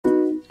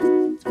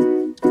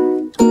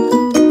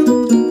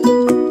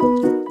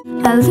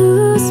I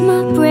lose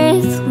my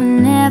breath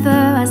whenever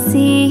I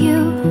see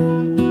you.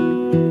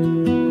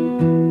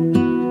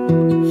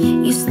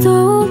 You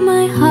stole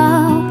my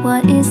heart,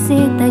 what is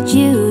it that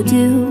you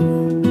do?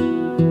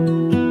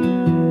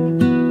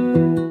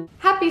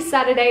 Happy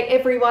Saturday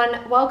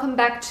everyone, welcome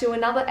back to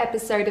another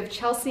episode of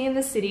Chelsea in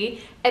the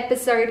City,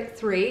 episode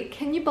 3.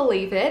 Can you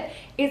believe it?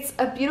 It's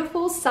a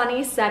beautiful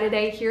sunny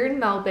Saturday here in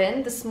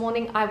Melbourne. This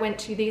morning I went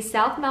to the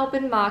South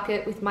Melbourne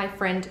market with my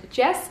friend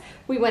Jess.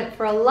 We went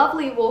for a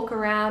lovely walk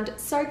around,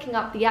 soaking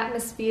up the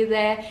atmosphere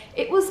there.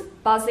 It was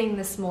buzzing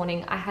this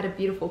morning. I had a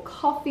beautiful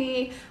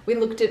coffee. We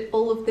looked at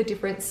all of the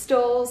different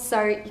stalls.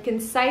 So you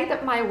can say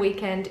that my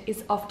weekend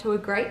is off to a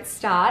great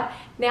start.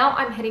 Now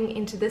I'm heading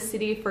into the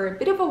city for a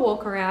bit of a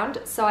walk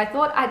around. So I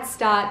thought I'd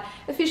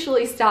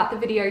officially start the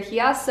video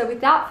here. So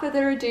without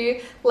further ado,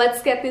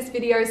 let's get this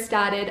video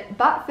started.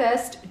 But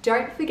first,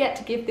 don't forget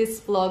to give this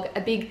vlog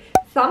a big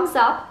thumbs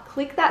up.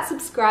 Click that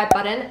subscribe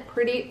button,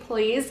 pretty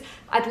please.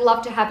 I'd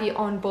love to have you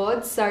on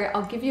board, so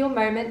I'll give you a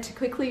moment to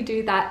quickly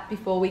do that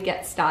before we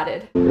get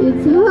started.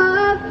 It's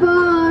hard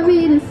for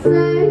me to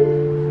say,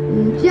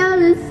 I'm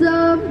jealous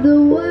of the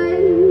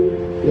way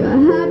you're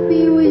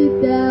happy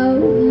without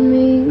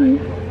me.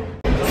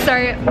 So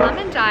Mum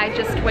and I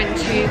just went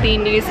to the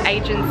news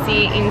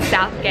agency in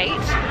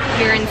Southgate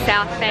here in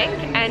South Bank,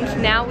 and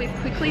now we've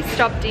quickly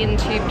stopped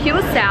into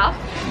Pure South.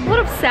 A lot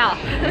of South,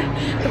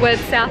 the word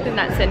South in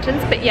that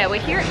sentence, but yeah,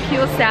 we're here at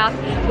Pure South.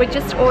 We're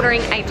just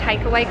ordering a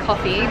takeaway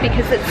coffee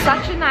because it's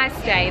such a nice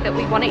day that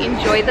we want to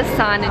enjoy the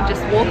sun and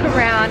just walk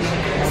around,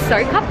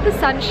 soak up the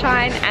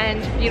sunshine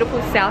and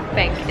beautiful South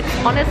Bank. It's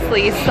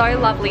honestly so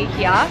lovely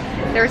here.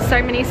 There are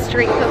so many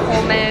street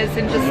performers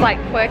and just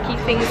like quirky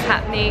things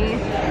happening.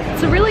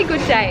 It's a really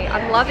good day.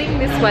 I'm loving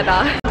this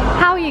weather.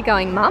 How are you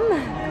going, Mum?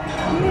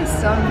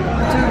 Yes, I'm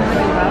doing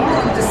really well.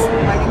 I'm just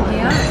waiting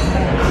here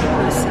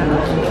for some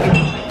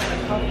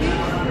coffee.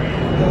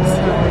 So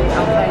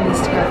our plan is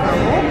to go for a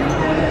walk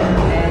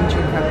and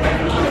drink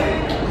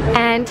coffee.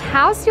 And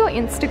how's your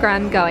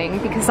Instagram going?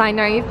 Because I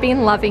know you've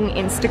been loving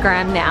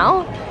Instagram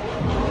now. I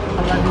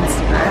love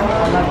Instagram.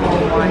 I love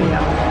all my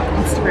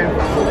Instagram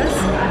followers.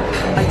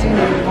 I do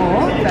need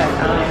more, but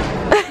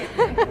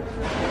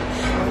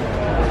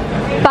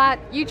But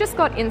you just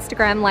got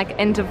Instagram like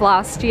end of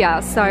last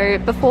year, so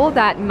before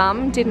that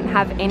Mum didn't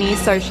have any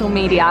social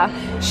media.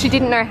 She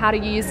didn't know how to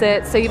use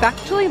it, so you've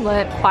actually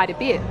learnt quite a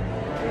bit.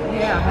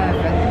 yeah, I have,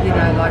 and you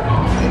know,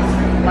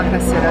 like I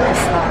said,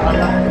 I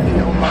love looking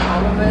at all my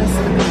followers,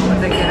 the people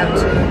that they get up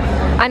to.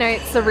 I know,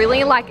 it's a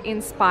really like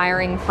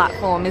inspiring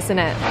platform, isn't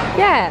it?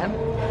 Yeah.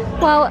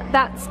 Well,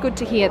 that's good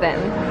to hear then.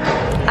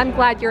 I'm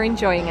glad you're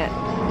enjoying it.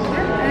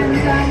 And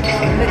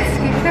let's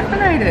get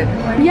caffeinated.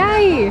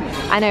 Yay!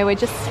 I know, we're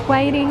just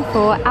waiting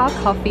for our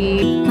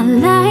coffee. My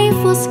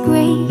life was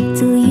great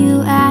till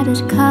you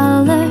added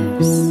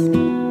colors.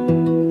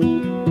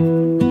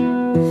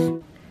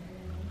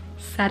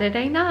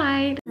 Saturday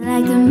night.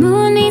 Like the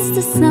moon needs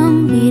the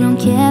sun, we don't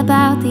care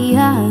about the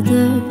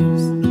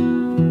others.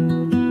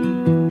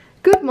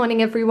 Good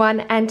morning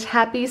everyone and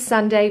happy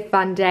Sunday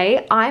fun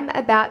day. I'm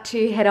about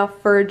to head off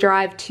for a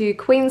drive to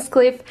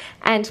Queenscliff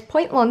and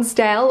Point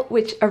Lonsdale,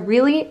 which are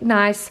really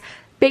nice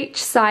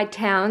beachside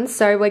towns.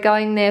 So we're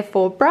going there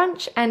for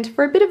brunch and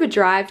for a bit of a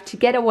drive to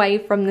get away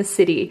from the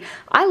city.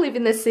 I live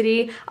in the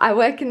city, I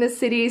work in the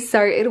city,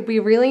 so it'll be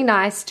really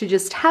nice to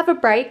just have a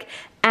break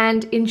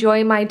and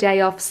enjoy my day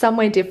off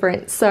somewhere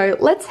different. So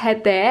let's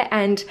head there,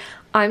 and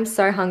I'm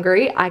so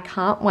hungry. I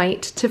can't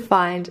wait to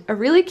find a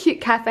really cute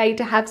cafe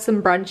to have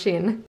some brunch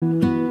in.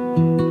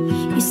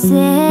 You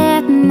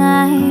set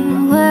my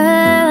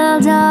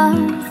world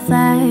on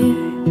fire.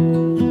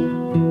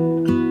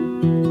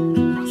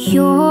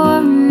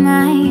 You're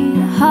my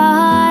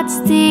heart's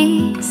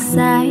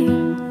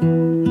desire.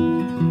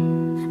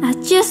 I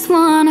just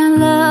wanna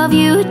love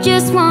you,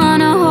 just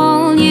wanna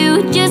hold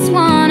you, just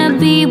wanna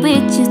be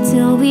with you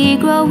till we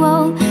grow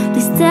old.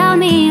 Please tell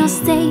me you'll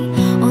stay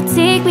or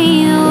take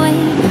me away.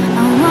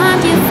 I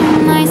want you for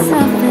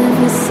myself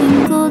every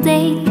single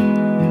day.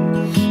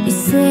 You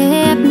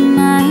set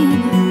my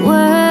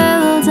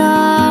world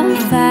on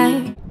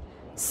fire.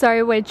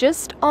 So we're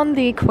just on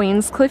the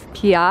Queenscliff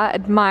Pier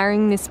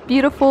admiring this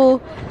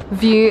beautiful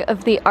view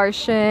of the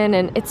ocean,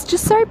 and it's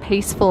just so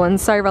peaceful and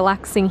so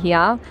relaxing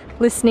here,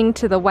 listening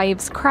to the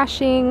waves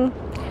crashing.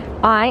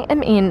 I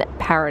am in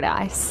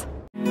paradise.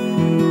 You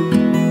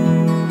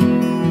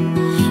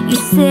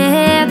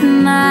set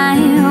my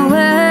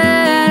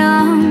world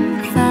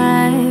on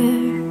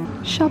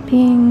fire.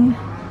 Shopping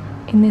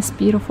in this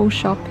beautiful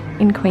shop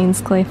in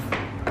Queenscliff.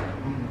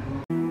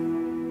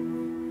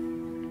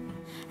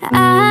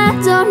 I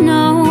don't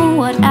know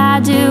what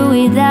I'd do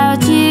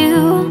without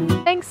you.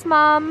 Thanks,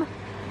 Mum.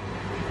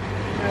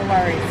 No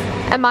worries.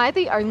 Am I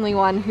the only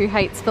one who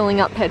hates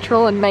filling up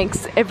petrol and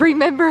makes every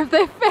member of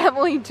their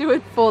family do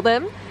it for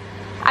them?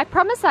 I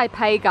promise I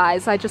pay,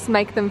 guys, I just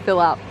make them fill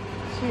up.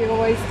 She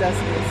always does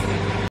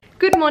this.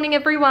 Good morning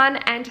everyone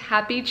and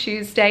happy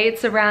Tuesday.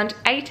 It's around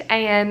 8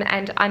 a.m.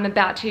 and I'm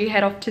about to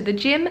head off to the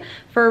gym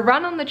for a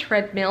run on the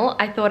treadmill.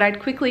 I thought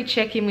I'd quickly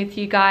check in with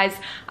you guys.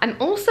 I'm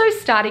also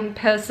starting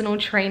personal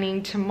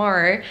training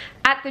tomorrow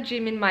at the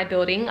gym in my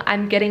building.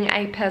 I'm getting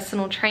a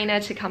personal trainer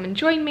to come and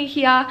join me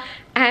here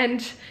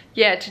and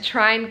yeah, to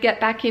try and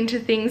get back into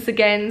things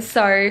again.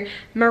 So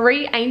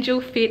Marie Angel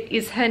Fit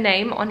is her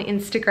name on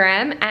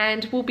Instagram,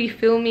 and we'll be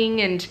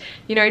filming and,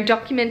 you know,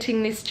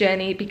 documenting this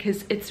journey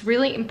because it's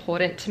really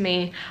important to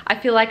me. I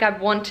feel like I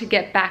want to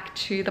get back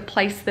to the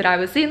place that I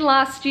was in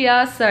last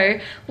year, so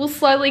we'll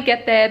slowly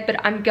get there,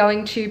 but I'm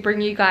going to bring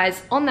you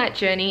guys on that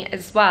journey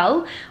as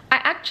well.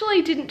 I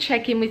actually didn't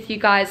check in with you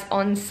guys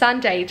on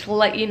Sunday to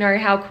let you know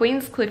how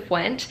Queenscliff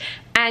went,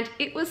 and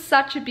it was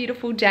such a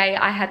beautiful day.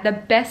 I had the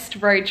best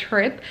road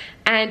trip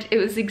and it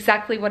was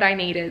exactly what I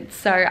needed.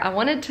 So I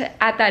wanted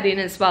to add that in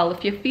as well.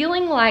 If you're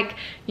feeling like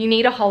you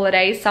need a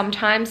holiday,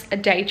 sometimes a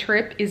day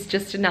trip is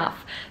just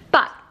enough.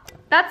 But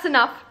that's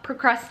enough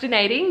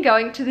procrastinating,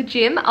 going to the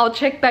gym. I'll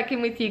check back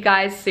in with you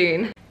guys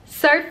soon.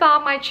 So far,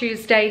 my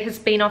Tuesday has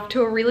been off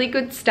to a really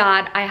good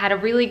start. I had a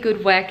really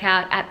good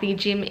workout at the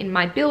gym in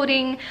my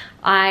building.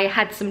 I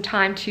had some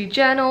time to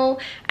journal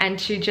and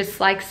to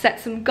just like set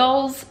some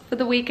goals for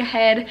the week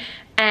ahead.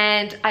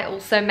 And I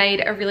also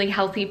made a really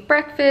healthy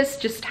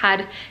breakfast, just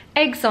had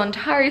eggs on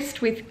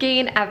toast with ghee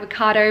and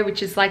avocado,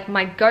 which is like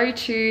my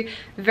go-to,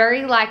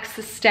 very like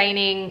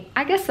sustaining,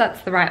 I guess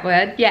that's the right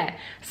word, yeah,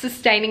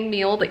 sustaining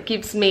meal that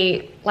gives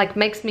me, like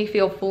makes me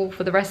feel full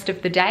for the rest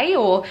of the day,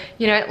 or,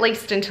 you know, at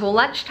least until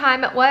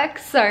lunchtime at work.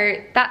 So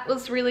that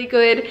was really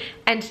good.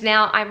 And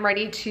now I'm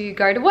ready to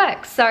go to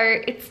work. So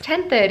it's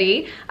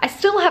 10:30. I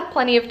still have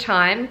plenty of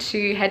time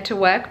to head to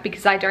work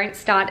because I don't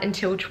start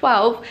until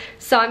 12.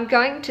 So I'm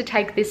going to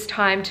take this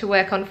time to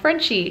work on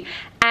Frenchy.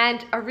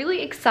 And a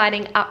really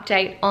exciting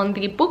update on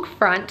the book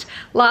front.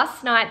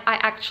 Last night I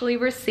actually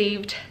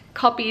received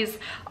copies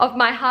of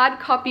my hard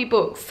copy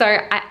books. So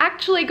I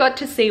actually got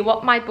to see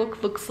what my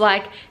book looks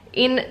like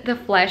in the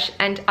flesh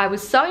and I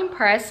was so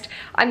impressed.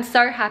 I'm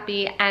so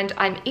happy and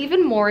I'm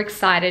even more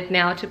excited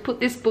now to put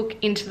this book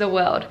into the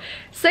world.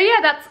 So yeah,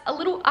 that's a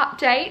little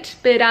update,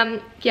 but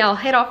yeah, I'll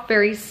head off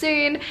very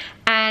soon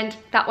and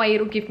that way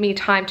it'll give me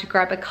time to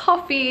grab a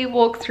coffee,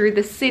 walk through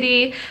the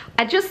city.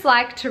 I just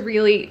like to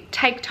really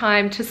take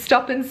time to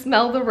stop and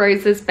smell the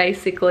roses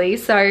basically.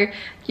 So,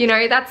 you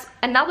know, that's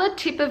another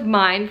tip of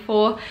mine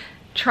for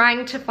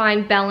trying to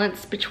find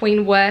balance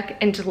between work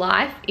and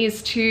life,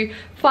 is to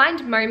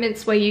find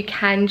moments where you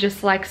can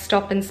just like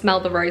stop and smell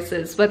the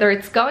roses, whether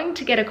it's going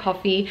to get a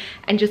coffee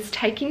and just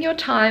taking your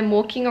time,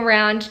 walking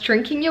around,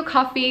 drinking your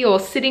coffee or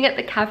sitting at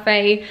the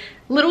cafe.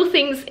 Little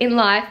things in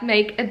life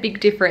make a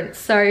big difference.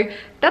 So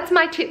that's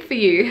my tip for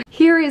you.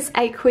 Here is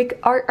a quick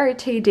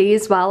OOTD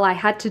as well. I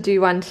had to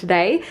do one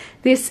today.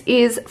 This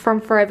is from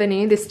Forever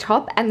New, this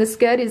top, and the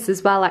skirt is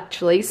as well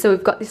actually. So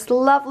we've got this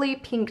lovely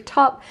pink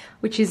top,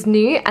 which is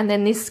new, and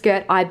then this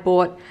skirt I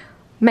bought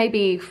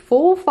maybe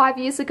 4 or 5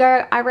 years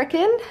ago, I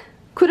reckon.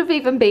 Could have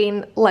even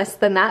been less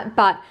than that,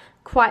 but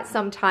quite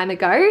some time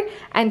ago.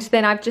 And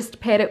then I've just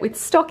paired it with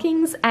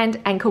stockings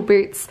and ankle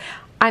boots.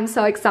 I'm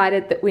so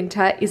excited that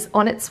winter is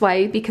on its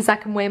way because I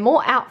can wear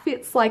more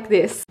outfits like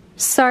this.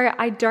 So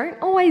I don't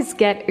always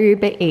get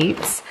Uber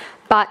Eats,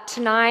 but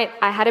tonight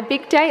I had a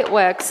big day at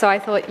work, so I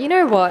thought, you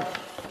know what?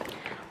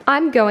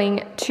 I'm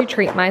going to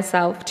treat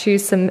myself to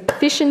some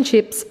fish and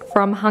chips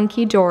from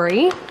Hunky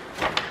Dory.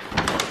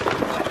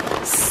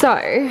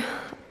 So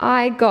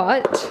I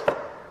got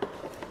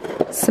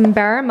some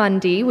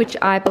barramundi, which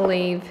I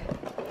believe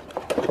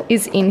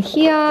is in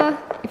here,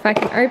 if I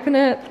can open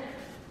it.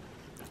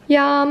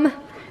 Yum.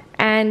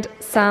 And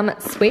some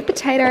sweet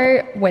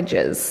potato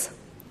wedges.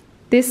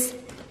 This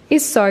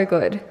is so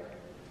good.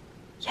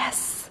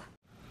 Yes.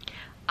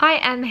 I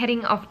am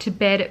heading off to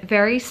bed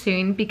very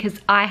soon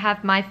because I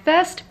have my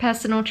first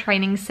personal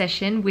training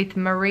session with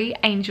Marie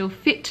Angel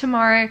Fit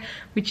tomorrow,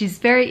 which is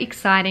very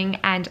exciting,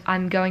 and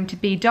I'm going to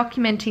be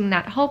documenting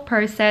that whole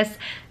process.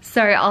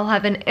 So I'll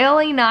have an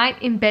early night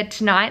in bed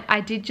tonight.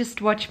 I did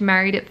just watch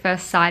Married at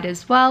First Sight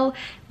as well,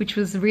 which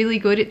was really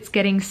good. It's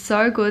getting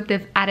so good.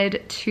 They've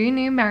added 2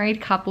 new married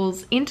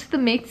couples into the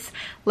mix.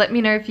 Let me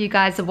know if you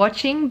guys are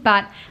watching,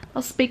 but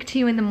I'll speak to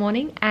you in the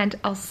morning and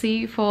I'll see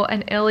you for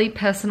an early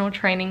personal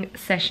training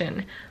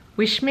session.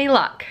 Wish me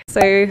luck.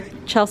 So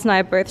Chelsea and I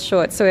are both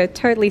short, so we're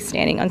totally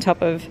standing on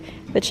top of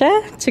the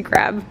chair to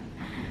grab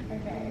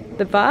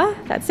the bar.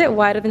 That's it,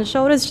 wider than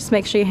shoulders. Just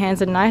make sure your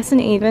hands are nice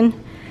and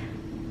even.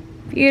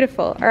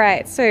 Beautiful. All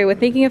right, so we're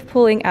thinking of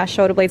pulling our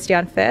shoulder blades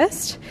down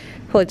first.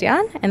 Pull it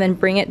down and then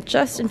bring it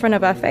just in front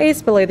of our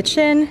face, below the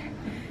chin.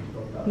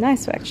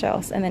 Nice work,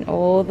 Chelsea. And then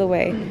all the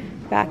way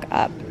back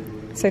up.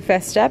 So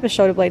first step is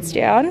shoulder blades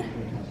down.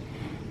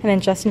 And then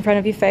just in front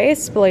of your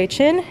face, below your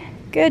chin.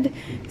 Good.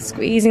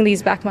 Squeezing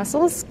these back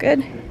muscles.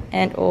 Good.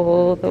 And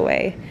all the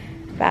way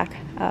back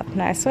up.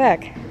 Nice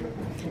work.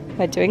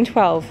 We're doing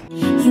 12.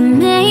 You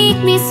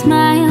make me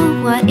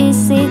smile. What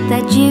is it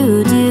that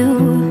you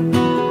do?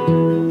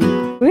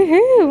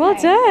 Woohoo! Well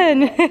Well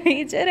done.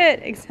 You did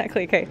it.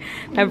 Exactly. Okay.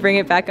 Now bring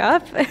it back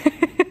up.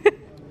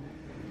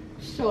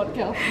 Short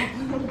girl.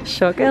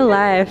 Short girl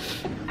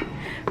life.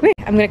 Wait,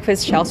 I'm going to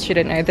quiz Chelsea. She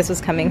didn't know this was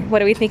coming.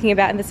 What are we thinking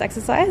about in this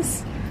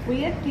exercise?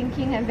 We are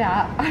thinking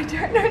about, I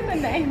don't know the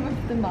name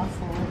of the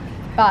muscle,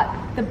 but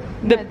the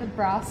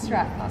bra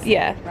strap muscle,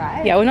 yeah.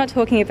 right? Yeah, we're not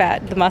talking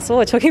about the muscle.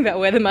 We're talking about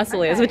where the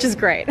muscle is, which is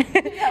great.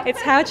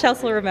 It's how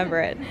Chelsea will remember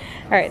it.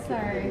 All right. So,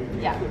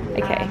 yeah.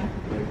 Okay.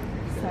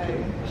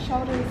 So,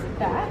 shoulders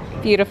back.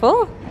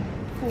 Beautiful.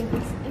 Pull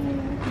this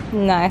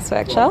in. Nice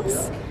work,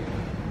 Chelsea.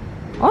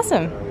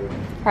 Awesome.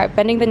 All right,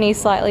 bending the knee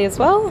slightly as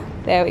well.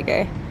 There we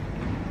go.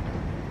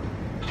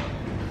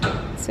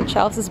 So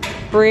Chelsea is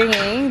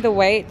bringing the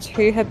weight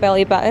to her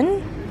belly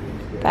button.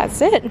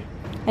 That's it.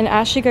 And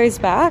as she goes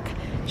back,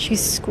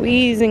 she's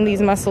squeezing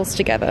these muscles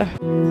together.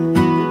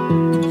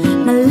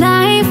 My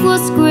life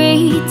was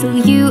great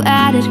till you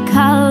added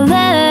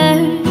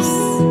colors.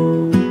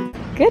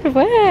 Good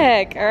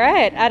work. All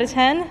right, out of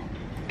 10?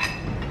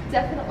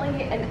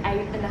 Definitely an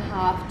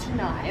 8.5 to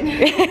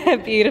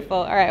 9. Beautiful.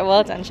 All right,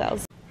 well done,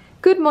 Chelsea.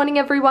 Good morning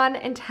everyone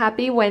and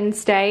happy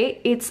Wednesday.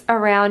 It's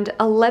around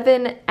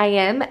 11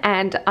 a.m.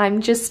 and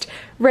I'm just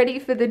ready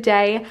for the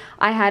day.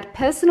 I had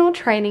personal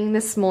training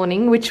this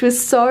morning, which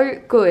was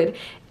so good.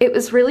 It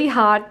was really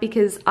hard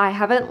because I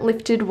haven't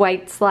lifted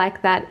weights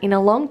like that in a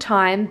long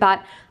time,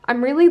 but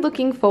I'm really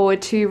looking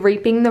forward to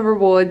reaping the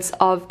rewards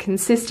of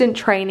consistent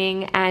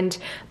training, and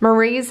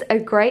Marie's a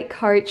great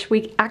coach.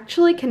 We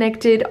actually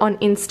connected on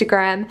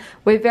Instagram.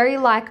 We're very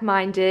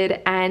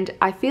like-minded and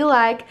I feel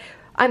like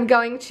I'm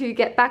going to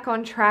get back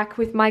on track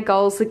with my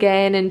goals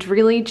again and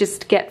really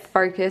just get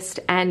focused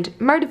and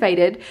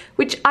motivated,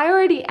 which I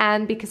already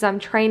am because I'm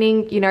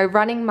training, you know,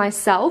 running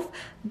myself,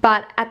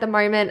 but at the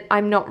moment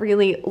I'm not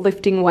really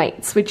lifting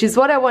weights, which is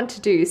what I want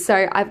to do.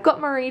 So I've got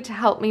Marie to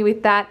help me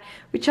with that,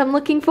 which I'm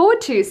looking forward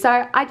to.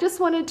 So I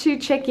just wanted to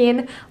check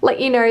in, let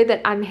you know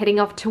that I'm heading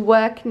off to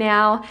work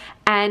now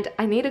and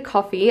I need a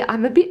coffee.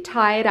 I'm a bit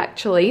tired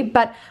actually,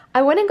 but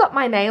I went and got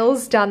my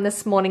nails done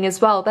this morning as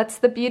well. That's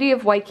the beauty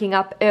of waking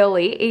up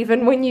early,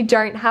 even when you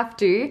don't have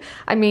to.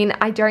 I mean,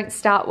 I don't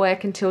start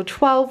work until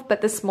 12,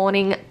 but this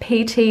morning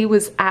PT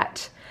was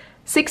at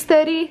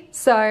 6:30,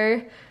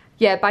 so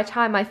yeah, by the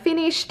time I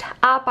finished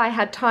up, I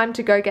had time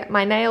to go get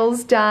my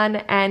nails done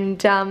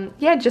and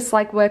yeah, just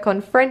like work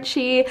on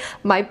Frenchy,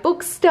 my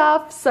book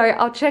stuff. So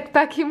I'll check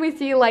back in with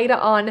you later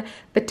on,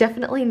 but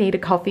definitely need a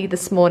coffee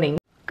this morning.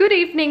 Good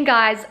evening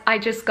guys, I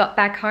just got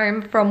back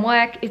home from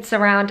work. It's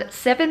around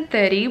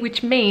 7:30,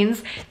 which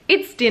means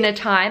it's dinner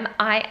time.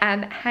 I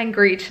am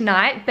hangry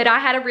tonight, but I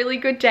had a really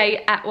good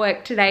day at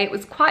work today. It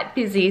was quite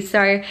busy,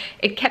 so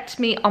it kept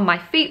me on my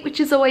feet, which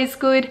is always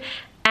good.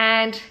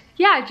 And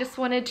yeah, I just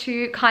wanted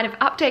to kind of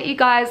update you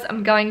guys.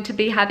 I'm going to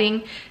be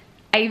having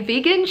a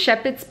vegan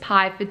shepherd's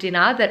pie for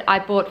dinner that I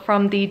bought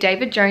from the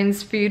David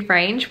Jones food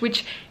range,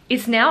 which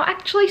is now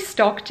actually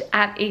stocked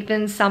at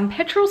even some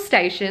petrol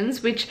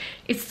stations, which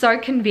is so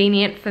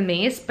convenient for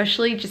me,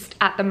 especially just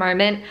at the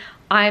moment.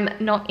 I'm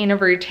not in a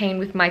routine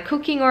with my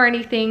cooking or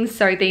anything,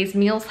 so these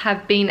meals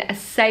have been a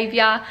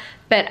savior,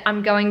 but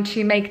I'm going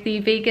to make the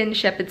vegan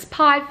shepherd's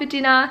pie for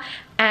dinner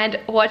and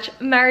watch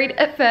Married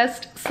at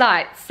First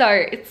Sight. So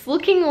it's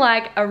looking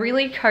like a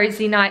really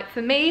cozy night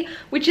for me,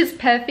 which is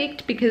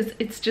perfect because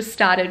it's just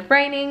started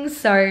raining.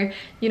 So,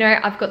 you know,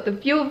 I've got the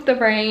view of the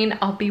rain.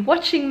 I'll be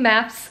watching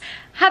maths,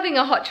 having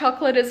a hot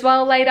chocolate as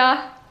well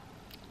later.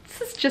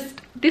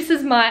 This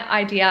is my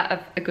idea of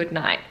a good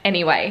night.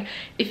 Anyway,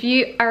 if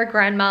you are a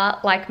grandma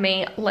like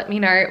me, let me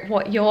know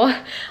what your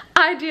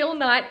ideal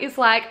night is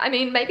like. I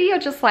mean, maybe you're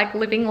just like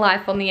living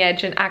life on the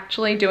edge and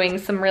actually doing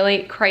some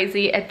really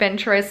crazy,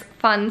 adventurous,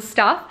 fun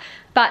stuff.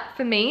 But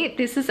for me,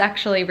 this is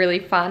actually really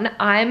fun.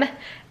 I'm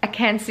a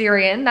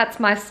Cancerian, that's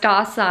my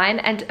star sign,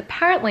 and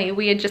apparently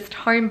we are just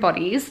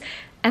homebodies,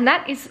 and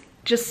that is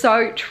just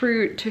so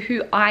true to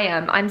who I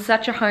am. I'm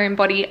such a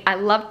homebody. I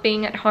love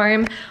being at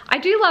home. I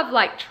do love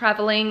like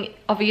traveling,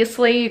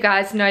 obviously, you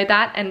guys know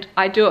that, and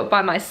I do it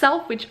by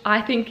myself, which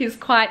I think is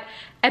quite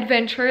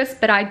adventurous,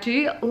 but I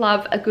do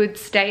love a good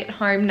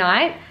stay-at-home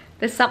night.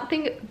 There's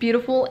something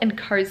beautiful and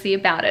cozy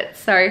about it.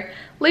 So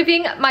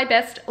living my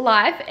best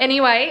life.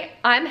 Anyway,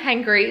 I'm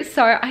hangry,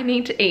 so I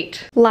need to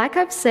eat. Like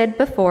I've said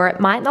before, it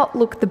might not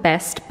look the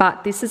best,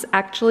 but this is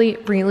actually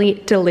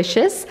really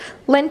delicious.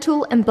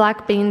 Lentil and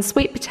black bean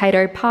sweet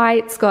potato pie.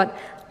 It's got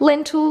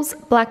lentils,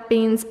 black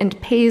beans and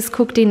peas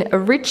cooked in a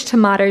rich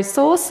tomato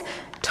sauce,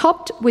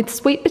 topped with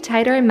sweet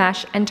potato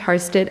mash and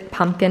toasted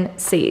pumpkin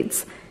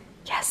seeds.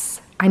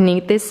 Yes, I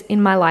need this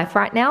in my life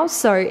right now,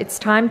 so it's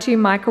time to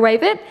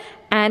microwave it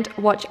and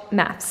watch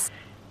maths.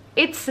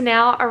 It's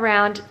now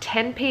around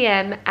 10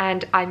 p.m.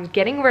 and I'm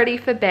getting ready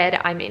for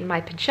bed. I'm in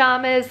my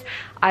pajamas.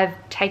 I've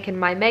taken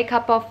my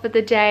makeup off for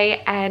the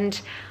day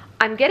and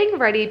I'm getting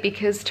ready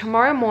because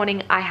tomorrow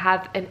morning I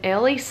have an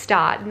early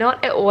start,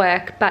 not at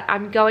work, but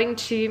I'm going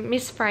to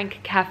Miss Frank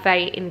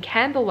Cafe in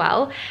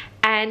Camberwell,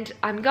 and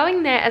I'm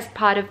going there as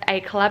part of a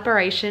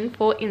collaboration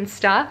for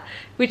Insta,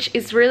 which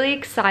is really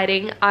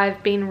exciting.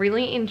 I've been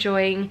really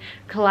enjoying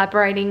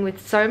collaborating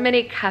with so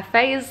many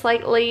cafes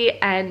lately,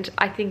 and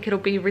I think it'll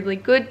be really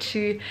good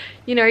to,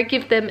 you know,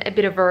 give them a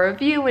bit of a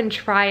review and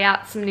try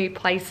out some new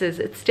places.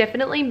 It's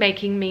definitely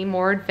making me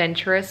more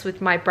adventurous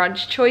with my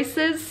brunch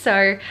choices,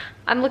 so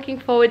I'm looking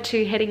forward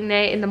to heading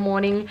there in the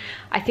morning.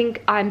 I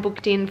think I'm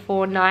booked in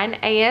for 9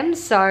 AM,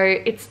 so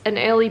it's an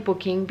early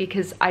booking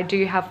because I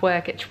do have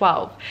work at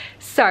 12.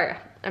 So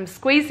I'm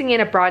squeezing in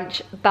a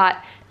brunch, but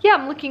yeah,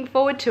 I'm looking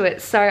forward to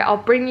it. So I'll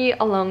bring you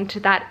along to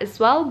that as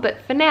well.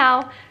 But for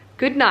now,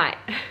 good night.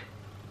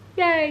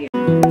 Yay.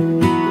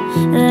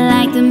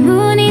 Like the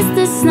moon is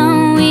the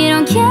snow, we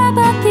don't care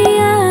about the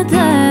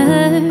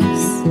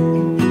others.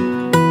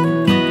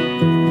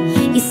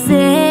 You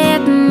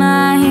set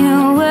my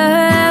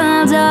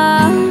world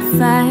on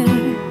fire.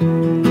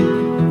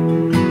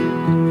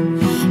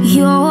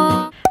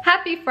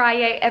 Happy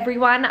Friday,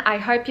 everyone. I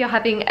hope you're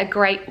having a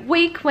great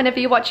week whenever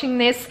you're watching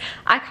this.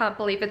 I can't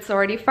believe it's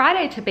already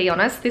Friday, to be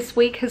honest. This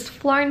week has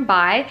flown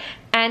by,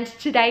 and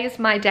today is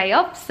my day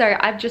off, so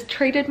I've just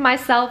treated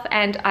myself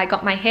and I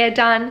got my hair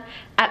done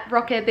at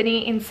Rock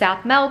Ebony in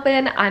South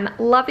Melbourne. I'm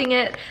loving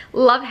it,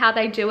 love how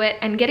they do it,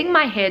 and getting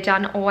my hair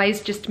done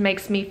always just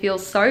makes me feel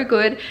so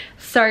good.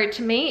 So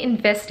to me,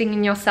 investing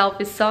in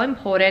yourself is so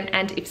important,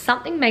 and if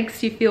something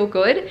makes you feel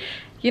good,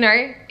 you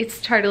know,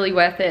 it's totally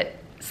worth it.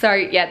 So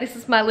yeah, this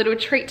is my little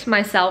treat to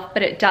myself,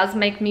 but it does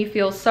make me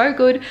feel so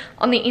good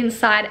on the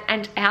inside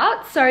and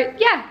out. So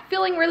yeah,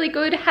 feeling really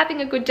good,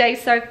 having a good day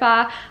so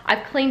far.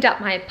 I've cleaned up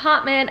my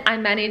apartment. I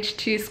managed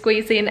to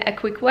squeeze in a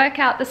quick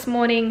workout this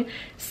morning.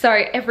 So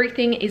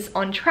everything is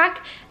on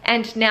track.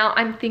 And now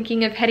I'm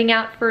thinking of heading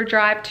out for a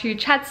drive to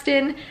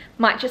Chadstone.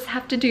 Might just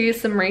have to do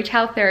some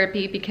retail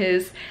therapy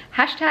because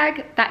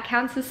hashtag that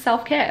counts as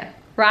self-care,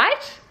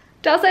 right?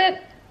 Does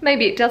it?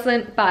 Maybe it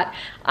doesn't, but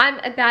I'm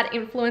a bad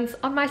influence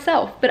on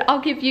myself. But I'll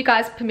give you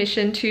guys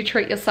permission to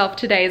treat yourself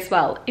today as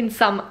well in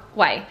some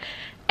way.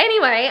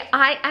 Anyway,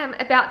 I am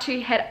about to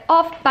head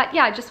off, but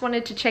yeah, I just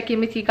wanted to check in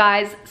with you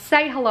guys,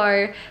 say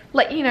hello,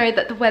 let you know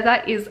that the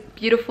weather is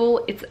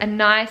beautiful. It's a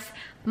nice,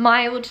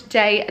 mild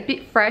day, a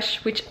bit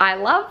fresh, which I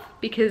love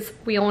because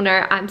we all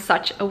know I'm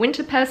such a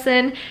winter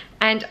person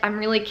and I'm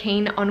really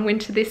keen on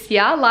winter this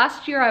year.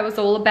 Last year I was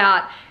all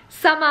about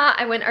summer.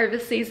 I went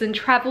overseas and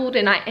traveled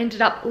and I ended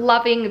up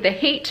loving the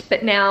heat,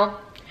 but now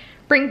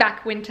bring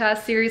back winter.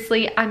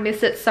 Seriously, I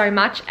miss it so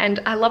much and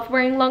I love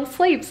wearing long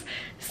sleeves.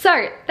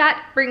 So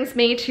that brings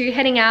me to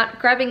heading out,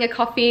 grabbing a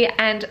coffee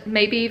and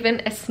maybe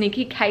even a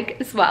sneaky cake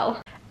as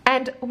well.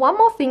 And one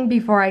more thing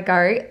before I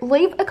go,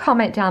 leave a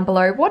comment down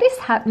below. What is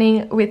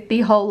happening with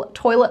the whole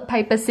toilet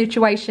paper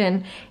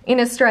situation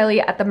in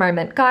Australia at the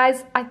moment?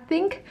 Guys, I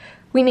think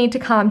we need to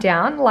calm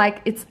down.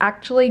 Like, it's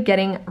actually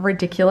getting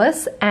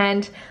ridiculous,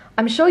 and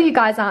I'm sure you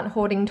guys aren't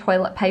hoarding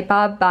toilet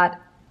paper, but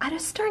I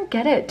just don't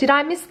get it. Did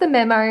I miss the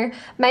memo?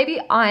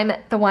 Maybe I'm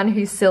the one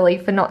who's silly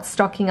for not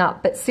stocking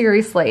up, but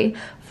seriously,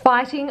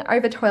 fighting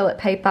over toilet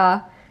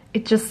paper,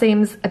 it just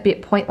seems a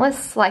bit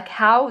pointless. Like,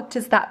 how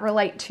does that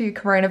relate to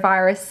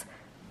coronavirus?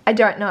 I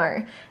don't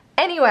know.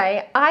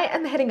 Anyway, I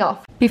am heading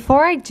off.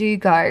 Before I do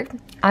go,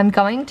 I'm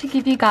going to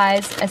give you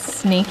guys a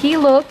sneaky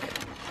look.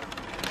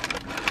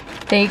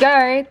 There you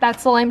go,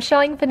 that's all I'm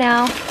showing for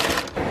now.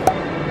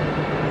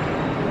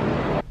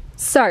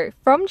 So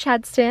from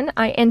Chadstone,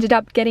 I ended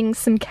up getting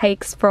some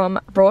cakes from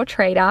Raw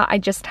Trader. I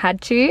just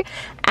had to.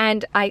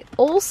 And I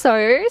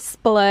also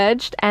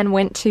splurged and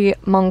went to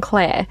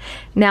Moncler.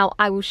 Now,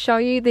 I will show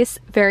you this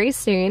very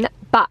soon,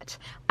 but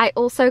I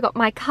also got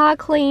my car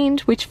cleaned,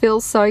 which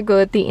feels so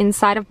good. The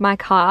inside of my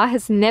car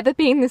has never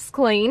been this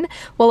clean,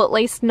 well, at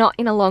least not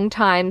in a long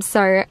time.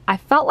 So I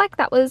felt like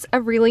that was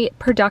a really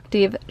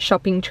productive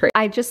shopping trip.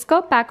 I just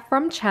got back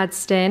from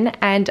Chadstone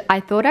and I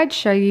thought I'd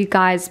show you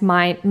guys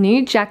my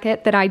new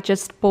jacket that I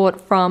just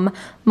bought from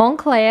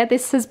Moncler.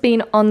 This has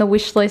been on the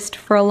wish list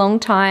for a long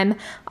time.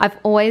 I've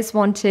always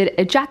wanted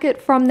a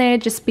jacket from there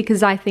just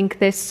because I think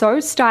they're so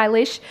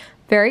stylish,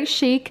 very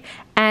chic,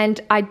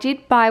 and I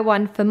did buy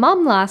one for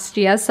mum last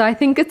year, so I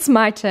think it's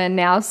my turn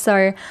now.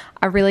 So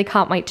I really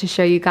can't wait to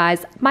show you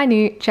guys my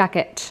new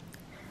jacket.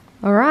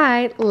 All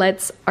right,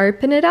 let's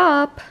open it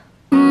up.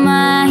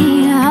 My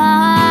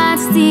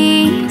heart's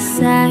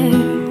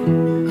desire.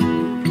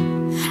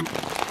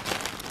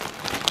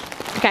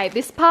 Okay,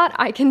 this part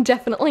I can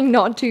definitely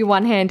not do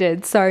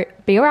one-handed, so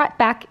be right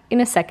back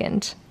in a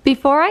second.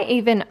 Before I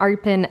even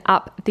open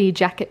up the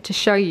jacket to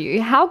show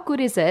you, how good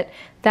is it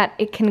that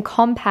it can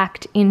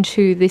compact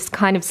into this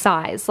kind of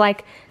size?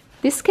 Like,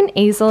 this can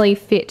easily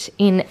fit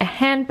in a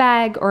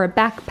handbag or a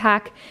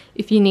backpack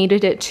if you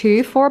needed it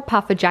to. For a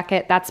puffer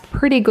jacket, that's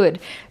pretty good.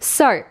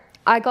 So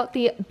I got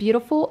the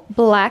beautiful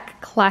black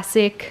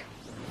classic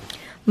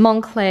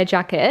Moncler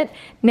jacket.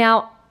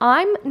 Now,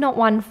 I'm not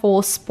one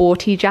for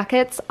sporty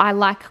jackets. I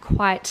like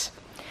quite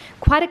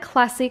a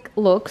classic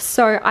look,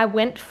 so I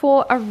went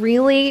for a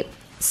really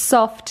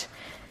soft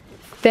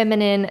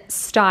feminine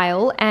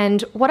style,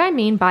 and what I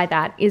mean by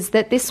that is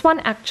that this one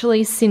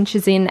actually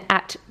cinches in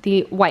at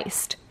the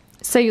waist.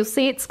 So you'll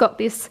see it's got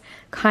this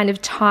kind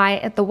of tie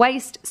at the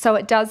waist, so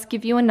it does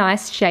give you a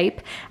nice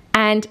shape,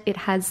 and it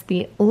has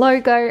the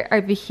logo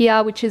over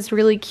here, which is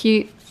really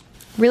cute,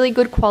 really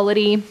good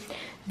quality,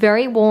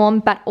 very warm,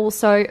 but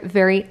also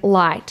very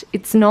light.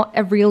 It's not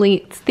a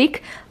really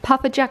thick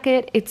puffer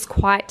jacket, it's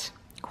quite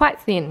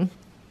thin.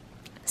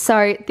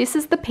 So this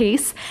is the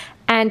piece,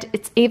 and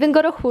it's even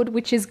got a hood,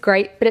 which is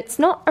great, but it's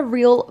not a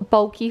real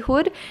bulky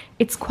hood.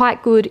 It's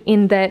quite good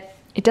in that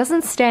it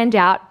doesn't stand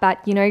out, but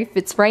you know, if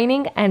it's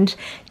raining and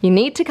you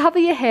need to cover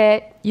your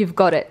hair, you've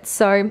got it.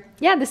 So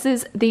yeah, this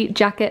is the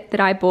jacket that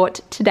I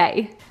bought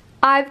today.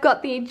 I've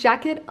got the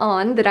jacket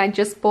on that I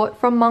just bought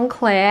from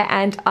Moncler,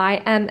 and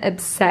I am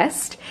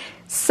obsessed.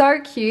 So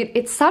cute.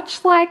 It's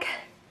such like,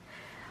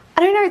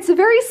 I don't know, it's a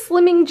very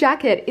slimming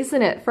jacket,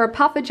 isn't it? For a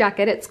puffer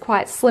jacket, it's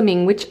quite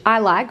slimming, which I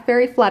like,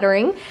 very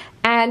flattering.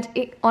 And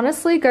it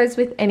honestly goes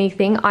with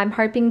anything. I'm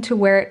hoping to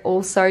wear it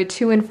also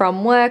to and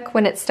from work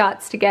when it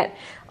starts to get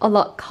a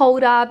lot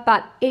colder,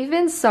 but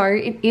even so,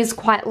 it is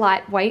quite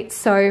lightweight.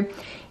 So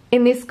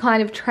in this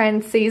kind of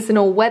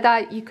trans-seasonal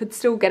weather, you could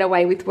still get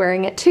away with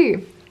wearing it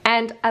too.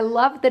 And I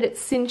love that it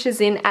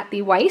cinches in at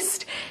the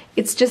waist.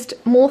 It's just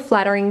more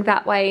flattering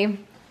that way.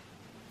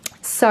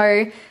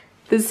 So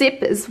the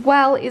zip as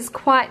well is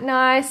quite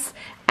nice,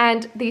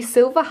 and the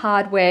silver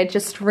hardware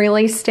just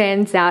really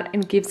stands out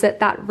and gives it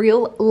that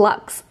real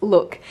luxe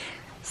look.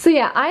 So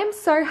yeah, I am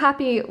so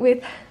happy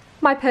with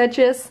my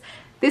purchase.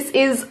 This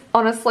is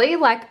honestly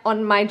like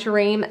on my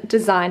dream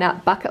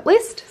designer bucket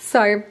list.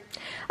 So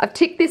I've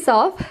ticked this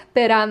off,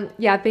 but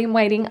yeah, I've been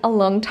waiting a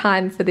long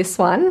time for this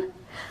one.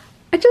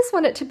 I just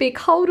want it to be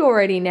cold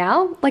already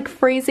now, like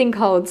freezing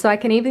cold, so I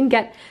can even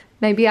get,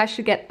 maybe I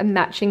should get a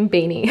matching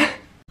beanie.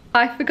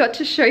 I forgot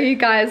to show you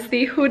guys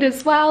the hood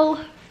as well.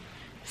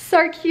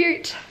 So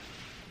cute.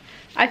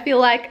 I feel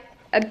like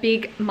a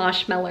big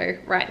marshmallow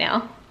right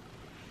now.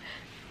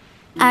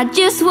 I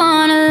just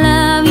wanna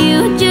love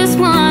you, just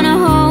wanna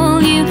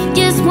hold you,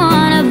 just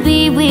wanna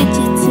be with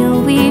you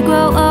till we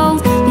grow old.